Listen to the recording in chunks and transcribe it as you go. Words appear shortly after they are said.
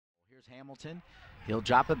Here's Hamilton. He'll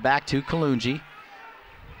drop it back to Kalungi.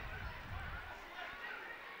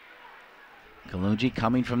 Kalungi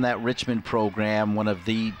coming from that Richmond program, one of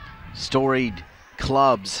the storied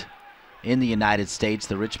clubs in the United States.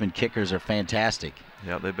 The Richmond Kickers are fantastic.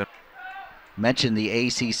 Yeah, they've been. Mentioned the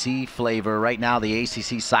ACC flavor. Right now, the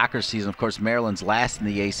ACC soccer season, of course, Maryland's last in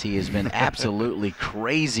the AC, has been absolutely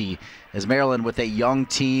crazy, as Maryland with a young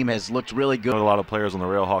team has looked really good. A lot of players on the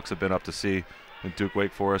Railhawks have been up to see in Duke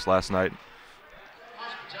Wake Forest last night.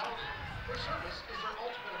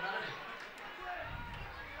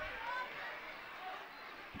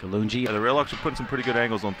 Kalungi. Yeah, the Railhawks are putting some pretty good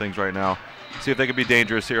angles on things right now. See if they can be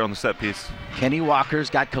dangerous here on the set piece. Kenny Walker's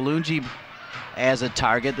got Kalungi as a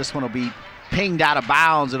target. This one will be pinged out of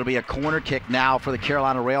bounds. It'll be a corner kick now for the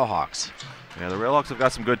Carolina Railhawks. Yeah, the Railhawks have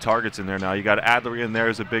got some good targets in there now. You got Adler in there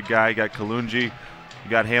as a big guy. You got Kalungi. You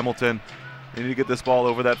got Hamilton. They need to get this ball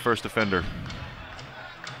over that first defender.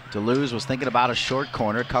 Deleuze was thinking about a short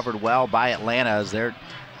corner, covered well by Atlanta as they're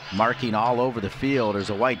marking all over the field. There's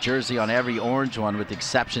a white jersey on every orange one with the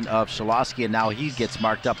exception of Shalosky, and now he gets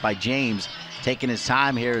marked up by James. Taking his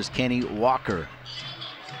time here is Kenny Walker.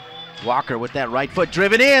 Walker with that right foot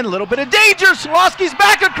driven in, a little bit of danger. Shalosky's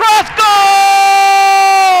back across,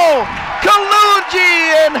 goal!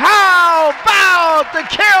 Kalungi, and how about the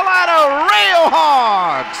Carolina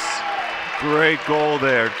Railhawks? Great goal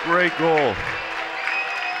there, great goal.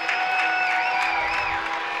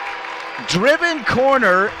 Driven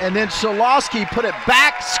corner, and then Shalosky put it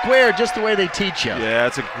back square just the way they teach you. Yeah,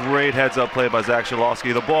 it's a great heads-up play by Zach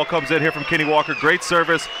Shalosky. The ball comes in here from Kenny Walker. Great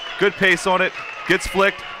service, good pace on it, gets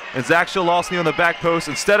flicked, and Zach Shalosky on the back post,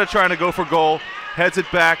 instead of trying to go for goal, heads it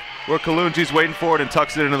back where Kalungi's waiting for it and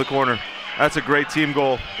tucks it into the corner. That's a great team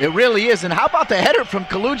goal. It really is. And how about the header from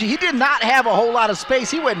Kalungi? He did not have a whole lot of space.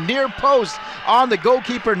 He went near post on the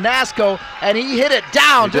goalkeeper, Nasco, and he hit it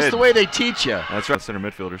down just the way they teach you. That's right, center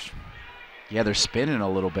midfielders. Yeah, they're spinning a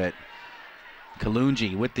little bit.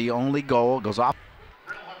 Kalungi with the only goal, goes off.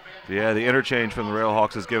 Yeah, the interchange from the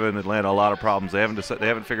Railhawks has given Atlanta a lot of problems. They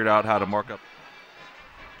haven't figured out how to mark up.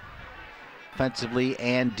 Offensively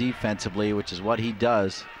and defensively, which is what he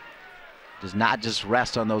does. Does not just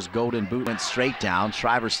rest on those golden boot. Went straight down.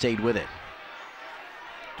 Shriver stayed with it.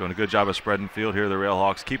 Doing a good job of spreading field here, the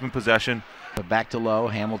Railhawks. Keeping possession. But back to low.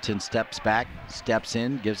 Hamilton steps back, steps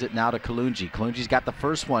in, gives it now to Kalungi. Kalungi's got the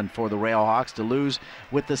first one for the Railhawks. Deleuze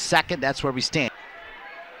with the second. That's where we stand.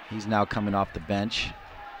 He's now coming off the bench.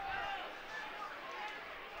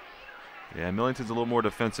 Yeah, Millington's a little more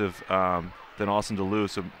defensive than Austin Deleuze,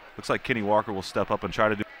 so looks like Kenny Walker will step up and try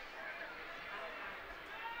to do.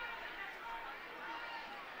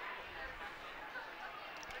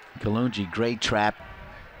 Kalungi, great trap.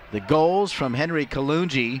 The goals from Henry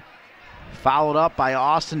Kalungi, followed up by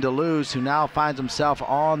Austin Deleuze, who now finds himself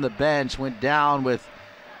on the bench. Went down with,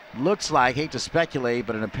 looks like, hate to speculate,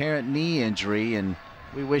 but an apparent knee injury, and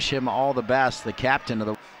we wish him all the best, the captain of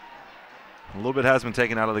the. A little bit has been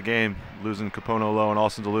taken out of the game, losing Capono low and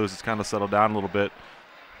Austin Deleuze. It's kind of settled down a little bit.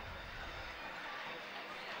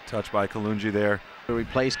 Touch by Kalungi there. To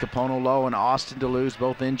replace Capono Low and Austin Deleuze,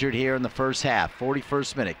 both injured here in the first half.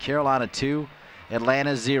 41st minute, Carolina 2,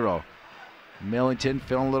 Atlanta 0. Millington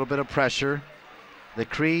feeling a little bit of pressure. The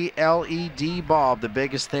Cree LED bulb, the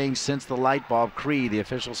biggest thing since the light bulb. Cree, the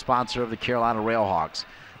official sponsor of the Carolina Railhawks.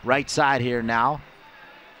 Right side here now.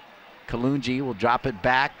 Kalungi will drop it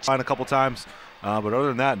back. A couple times, but other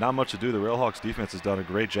than that, not much to do. The Railhawks defense has done a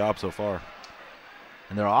great job so far.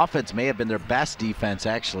 And their offense may have been their best defense,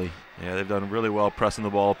 actually. Yeah, they've done really well pressing the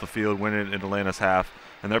ball up the field, winning in Atlanta's half.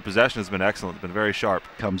 And their possession has been excellent. It's been very sharp.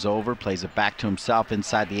 Comes over, plays it back to himself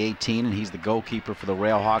inside the 18, and he's the goalkeeper for the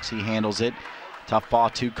Railhawks. He handles it. Tough ball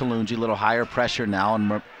to Kalungi. A little higher pressure now,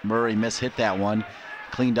 and Murray mishit that one.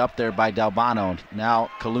 Cleaned up there by Dalbano. Now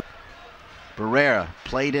Kalungi. Barrera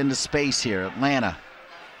played into space here. Atlanta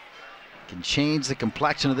can change the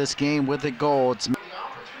complexion of this game with a goal. It's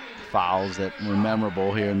fouls that were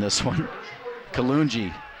memorable here in this one.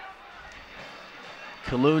 Kalungi,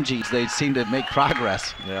 they seem to make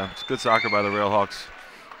progress. Yeah, it's good soccer by the Railhawks.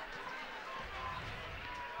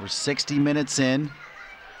 We're 60 minutes in.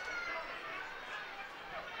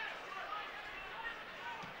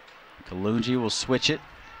 Kalungi will switch it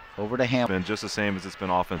over to Hamilton. Been just the same as it's been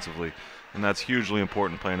offensively, and that's hugely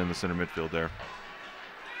important playing in the center midfield there.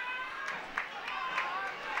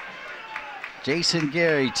 Jason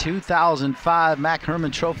Gary, 2005 Mac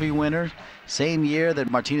Herman Trophy winner. Same year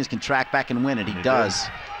that Martinez can track back and win it. He does.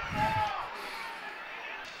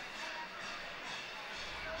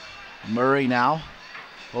 Murray now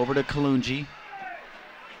over to Kalungi.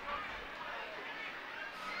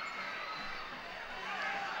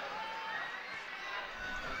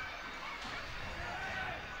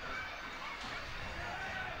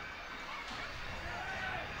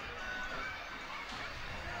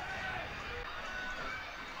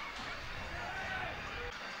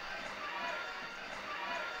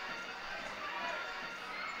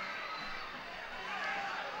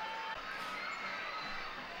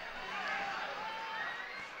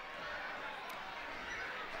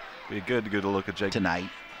 Be good to get a look at Jake tonight.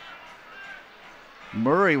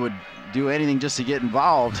 Murray would do anything just to get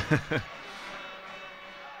involved.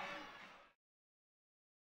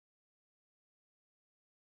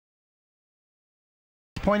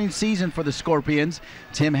 Disappointing season for the Scorpions.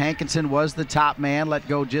 Tim Hankinson was the top man, let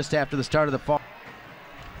go just after the start of the fall.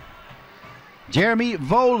 Jeremy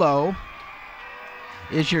Volo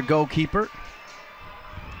is your goalkeeper.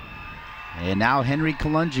 And now Henry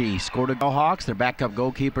Kalungi scored a Railhawks. Their backup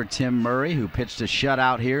goalkeeper Tim Murray, who pitched a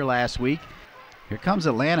shutout here last week. Here comes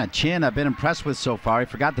Atlanta. Chin, I've been impressed with so far. He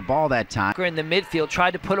forgot the ball that time. In the midfield,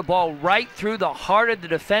 tried to put a ball right through the heart of the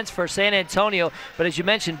defense for San Antonio, but as you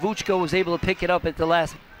mentioned, Vuchko was able to pick it up at the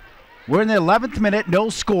last. We're in the 11th minute, no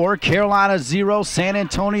score. Carolina 0, San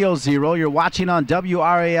Antonio 0. You're watching on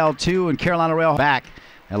WRAL2 and Carolina Rail back.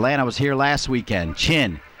 Atlanta was here last weekend.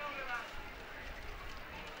 Chin.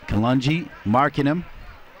 Kalungi marking him.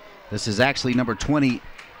 This is actually number 20,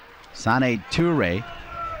 Sane Toure.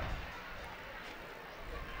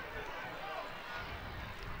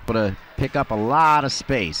 To pick up a lot of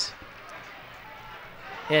space.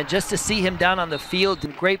 And just to see him down on the field,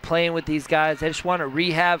 great playing with these guys. I just want to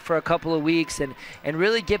rehab for a couple of weeks and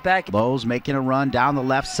really get back. Lowe's making a run down the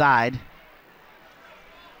left side.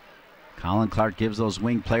 Colin Clark gives those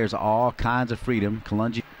wing players all kinds of freedom.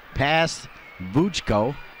 Kalungi past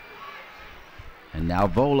Vuchko. And now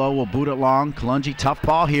Volo will boot it long. Kalungi, tough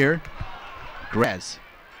ball here. Grez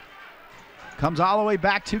comes all the way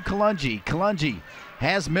back to Kalungi. Kalungi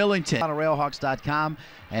has Millington on Railhawks.com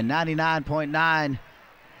and 99.9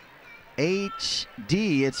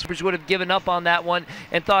 HD. It's would have given up on that one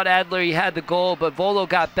and thought Adler he had the goal, but Volo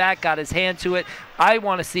got back, got his hand to it. I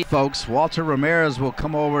want to see. Folks, Walter Ramirez will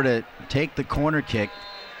come over to take the corner kick.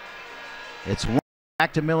 It's one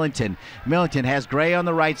back to Millington. Millington has Gray on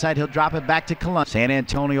the right side. He'll drop it back to Kalungi. San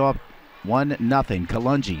Antonio up 1-0.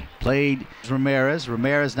 Kalungi played Ramirez.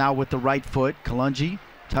 Ramirez now with the right foot. Kalungi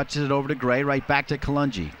touches it over to Gray, right back to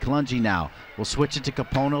Kalungi. Kalungi now will switch it to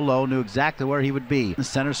Capono Low, knew exactly where he would be. The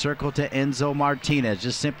center circle to Enzo Martinez,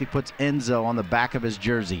 just simply puts Enzo on the back of his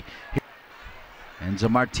jersey. Enzo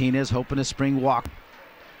Martinez hoping to spring walk.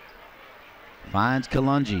 Finds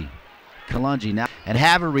Kalungi. Kalungi now, and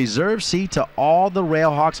have a reserve seat to all the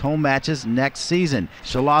Railhawks home matches next season.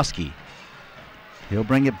 Shalosky. He'll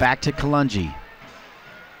bring it back to Kalungi.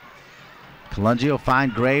 Kalungi will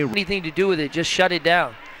find Gray. Anything to do with it, just shut it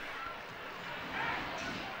down.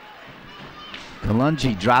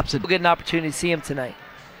 Kalungi drops it. We'll get an opportunity to see him tonight.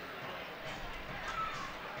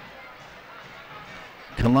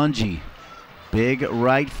 Kalungi, big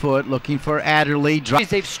right foot looking for Adderley.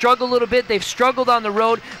 They've struggled a little bit. They've struggled on the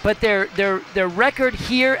road, but their record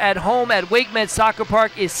here at home at WakeMed Soccer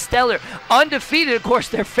Park is stellar. Undefeated, of course.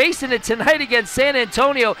 They're facing it tonight against San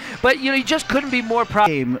Antonio, but you just couldn't be more proud.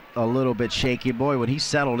 Game a little bit shaky. Boy, when he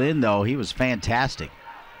settled in, though, he was fantastic.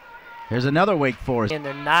 Here's another Wake Forest. And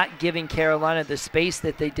they're not giving Carolina the space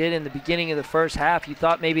that they did in the beginning of the first half. You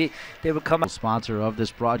thought maybe they would come. Sponsor of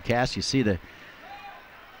this broadcast. You see the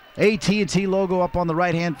AT&T logo up on the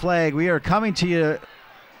right-hand flag. We are coming to you,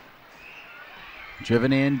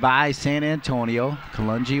 driven in by San Antonio.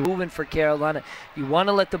 Kalungi moving for Carolina. You want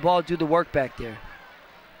to let the ball do the work back there.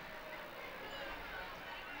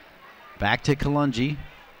 Back to Kalungi.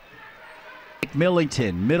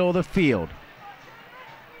 Millington, middle of the field.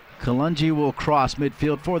 Kalungi will cross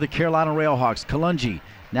midfield for the Carolina Railhawks. Kalungi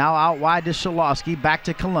now out wide to Shalosky. Back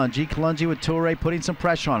to Kalungi. Kalungi with Toure putting some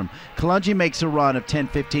pressure on him. Kalungi makes a run of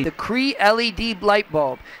 10-15. The Cree LED light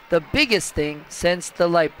bulb, the biggest thing since the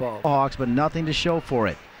light bulb. Hawks, but nothing to show for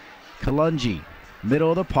it. Kalungi,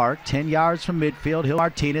 middle of the park, 10 yards from midfield.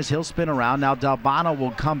 Martinez, he'll spin around. Now Dalbano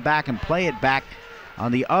will come back and play it back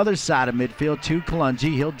on the other side of midfield to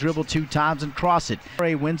Kalungi. He'll dribble 2 times and cross it.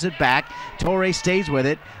 Toure wins it back. Toure stays with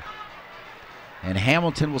it. And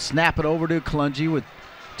Hamilton will snap it over to Kalungi with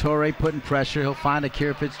Toure putting pressure. He'll find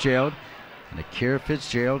Akira Fitzgerald. And Akira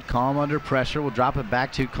Fitzgerald, calm under pressure, will drop it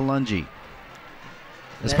back to Kalungi.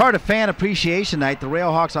 As part of Fan Appreciation Night, the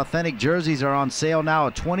Railhawks Authentic jerseys are on sale now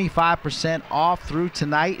at 25% off through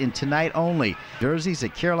tonight and tonight only. Jerseys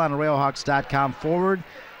at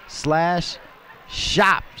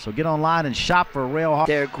CarolinaRailhawks.com/shop. So get online and shop for Railhawks.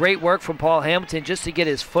 There, great work from Paul Hamilton just to get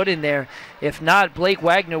his foot in there. If not, Blake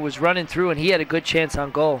Wagner was running through and he had a good chance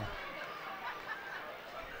on goal.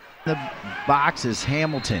 The box is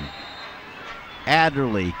Hamilton.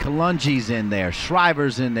 Adderley, Kalungi's in there,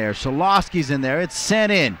 Shriver's in there, Shalosky's in there. It's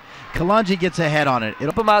sent in. Kalungi gets ahead on it.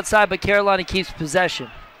 It'll put him outside, but Carolina keeps possession.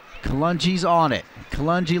 Kalungi's on it.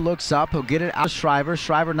 Kalungi looks up. He'll get it out of Shriver.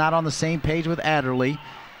 Shriver not on the same page with Adderley.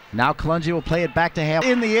 Now Kalungi will play it back to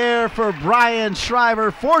Hamilton. In the air for Brian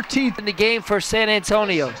Shriver, 14th in the game for San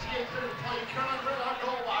Antonio.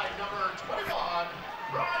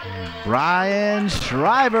 Brian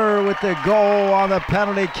Shriver with the goal on the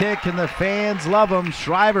penalty kick, and the fans love him.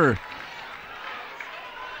 Shriver.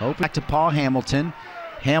 Back to Paul Hamilton.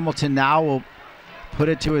 Hamilton now will put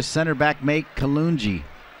it to his center back mate, Kalungi.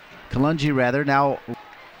 Now,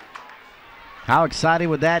 how exciting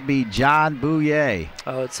would that be, John Bouye?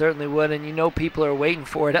 Oh, it certainly would, and you know people are waiting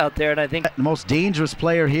for it out there, and I think the most dangerous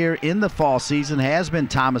player here in the fall season has been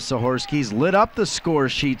Thomas Sahorski. He's lit up the score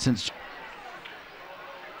sheet since.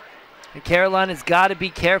 And Carolina's got to be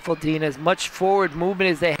careful, Dean, as much forward movement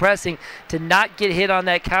as they're pressing to not get hit on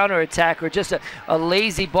that counterattack or just a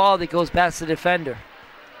lazy ball that goes past the defender.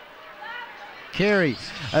 Carey,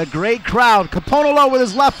 a great crowd. Caponolo with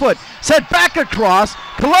his left foot, set back across.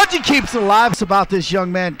 Kalungi keeps it alive. It's about this young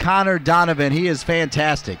man, Connor Donovan. He is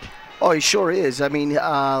fantastic. Oh, he sure is. I mean,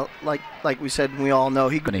 like we said, we all know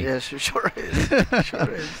he. Yes, sure is.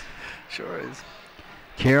 Sure is.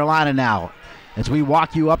 Carolina now, as we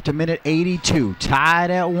walk you up to minute 82,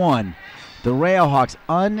 tied at 1. The Railhawks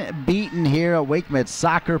unbeaten here at WakeMed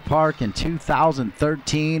Soccer Park in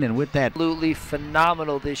 2013, and with that, absolutely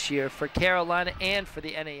phenomenal this year for Carolina and for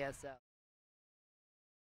the NASL.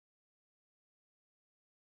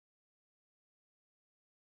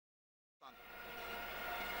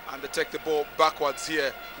 And they take the ball backwards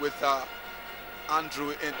here with Andrew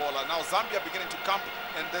in ball. And now Zambia beginning to camp,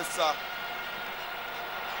 and this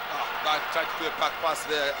guy tried to do a back pass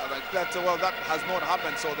there. And well, that has not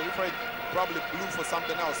happened, so the referee probably blew for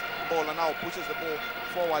something else. Ball and now pushes the ball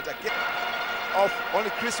forward again. Off, only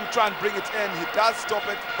Chris will try and bring it in. He does stop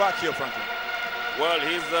it back here, Franklin. Well,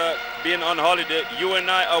 he's been on holiday. You and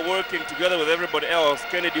I are working together with everybody else.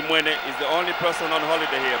 Kennedy Mwene is the only person on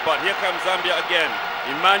holiday here. But here comes Zambia again.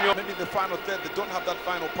 Emmanuel. Maybe the final third, they don't have that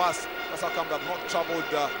final pass. That's how come they've not troubled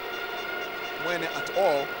Mwene at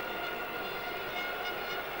all.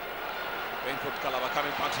 Rainford Kalaba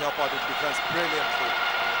coming back to help out with defense brilliantly.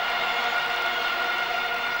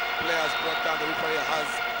 Players brought down, the referee has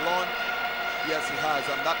blown. Yes, he has,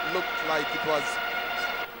 and that looked like it was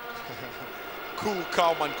cool,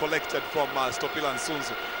 calm, and collected from Stopila and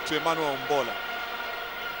Sunzu to Emmanuel Mbola.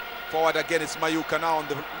 Forward again, it's Mayuka now on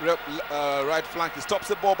the right flank. He stops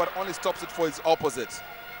the ball, but only stops it for his opposite.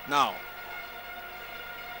 Now,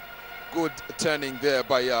 good turning there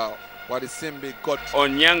by Wadisimbi.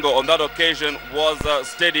 Onyango on that occasion was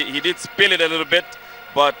steady. He did spill it a little bit,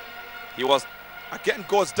 but he was. Again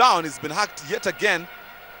goes down. He's been hacked yet again,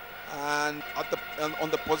 and on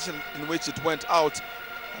the position in which it went out,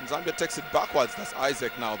 and Zambia takes it backwards. That's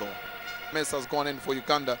Isaac now, though. Mesa has gone in for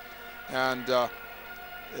Uganda, and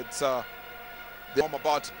it's the home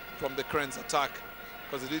about from the Cranes attack,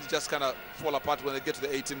 because it did just kind of fall apart when they get to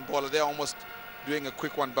the 18 ball. They're almost doing a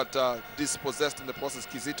quick one, but dispossessed in the process.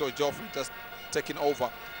 Kizito Joffrey just taking over.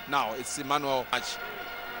 Now it's Emmanuel.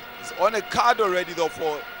 He's on a card already, though,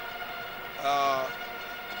 for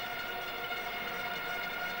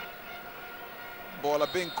Bola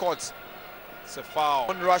being caught. It's a foul.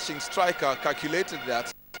 One rushing striker calculated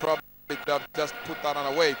that. Probably could have just put that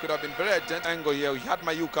on away. Could have been very identical angle here. He had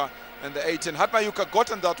Mayuka and the 18. Had Mayuka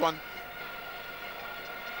gotten that one,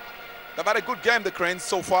 they've had a good game, the Cranes,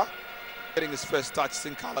 so far. Getting his first touch,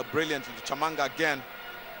 Sinkala brilliantly to Chamanga again.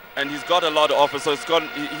 And he's got a lot of offers, so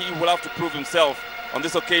he will have to prove himself on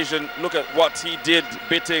this occasion. Look at what he did,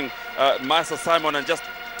 beating Master Simon and just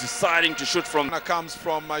deciding to shoot from. Comes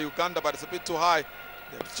from Uganda, but it's a bit too high.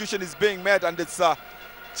 The substitution is being made, and it's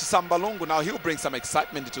Chisambalungu. Now he'll bring some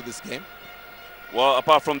excitement into this game. Well,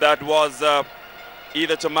 apart from that was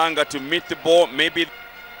either Chamanga to meet the ball, maybe.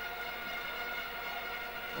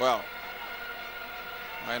 Well,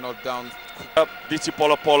 I not down. Dichi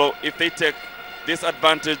Polo Polo, if they take this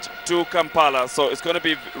advantage to Kampala, so it's going to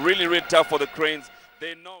be really, really tough for the Cranes.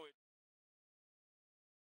 They know it.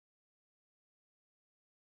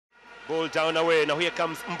 Ball down away. Now here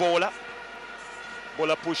comes Mbola.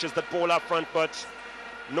 Mbola pushes that ball up front, but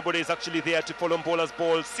nobody is actually there to follow Mbola's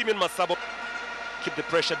ball. Simeon Masabo keep the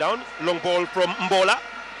pressure down. Long ball from Mbola.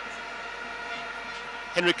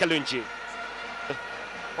 Henry Kalungi.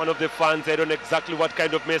 One of the fans, I don't know exactly what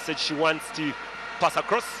kind of message she wants to pass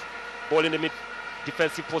across. Ball in the mid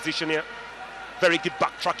defensive position here. Very good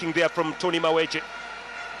backtracking there from Tony Maweje.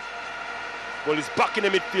 Ball is back in the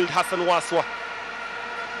midfield. Hassan Waswa.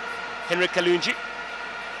 Henry Kalungi.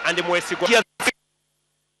 And the Mwesigo.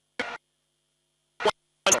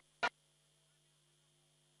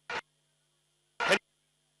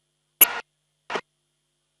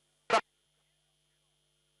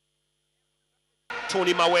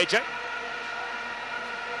 Tony Maweja.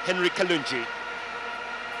 Henry Kalungi.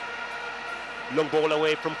 Long ball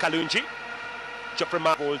away from Kalungi. Geoffrey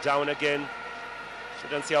Ma ball down again.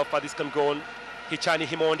 Shouldn't see how far this can go on. Hichani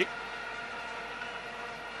Himondi.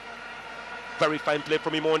 Very fine play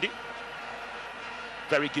from Himondi.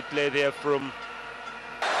 Very good play there from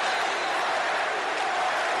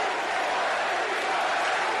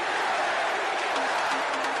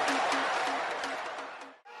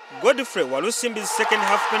Godfrey Walusimbi's second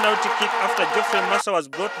half penalty kick after Geoffrey Massa was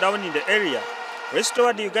brought down in the area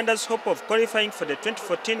restored Uganda's hope of qualifying for the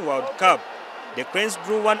 2014 World Cup. The Cranes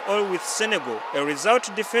drew 1-1 with Senegal, a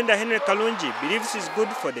result defender Henry Kalungi believes is good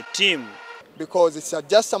for the team. Because it's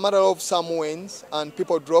just a matter of some wins and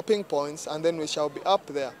people dropping points, and then we shall be up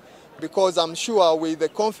there. Because I'm sure with the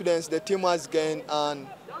confidence the team has gained and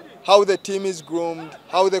how the team is groomed,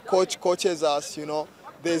 how the coach coaches us, you know,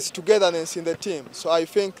 there's togetherness in the team. So I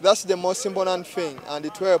think that's the most important thing, and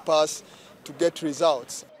it will help us to get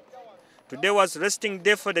results. Today was resting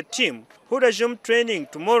day for the team, who resume training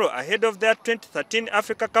tomorrow ahead of their 2013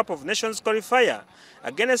 Africa Cup of Nations qualifier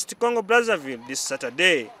against Congo-Brazzaville this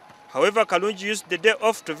Saturday. However, Kalungi used the day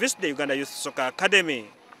off to visit the Uganda Youth Soccer Academy.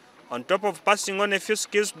 On top of passing on a few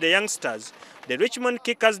skills to the youngsters, the Richmond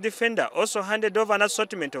Kickers defender also handed over an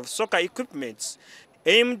assortment of soccer equipments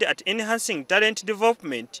aimed at enhancing talent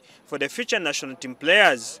development for the future national team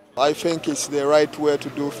players. I think it's the right way to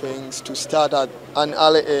do things, to start at an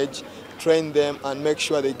early age, train them and make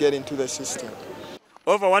sure they get into the system.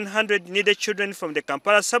 Over 100 needed children from the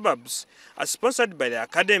Kampala suburbs are sponsored by the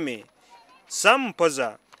academy. Sam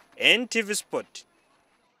Poza, NTV Sport.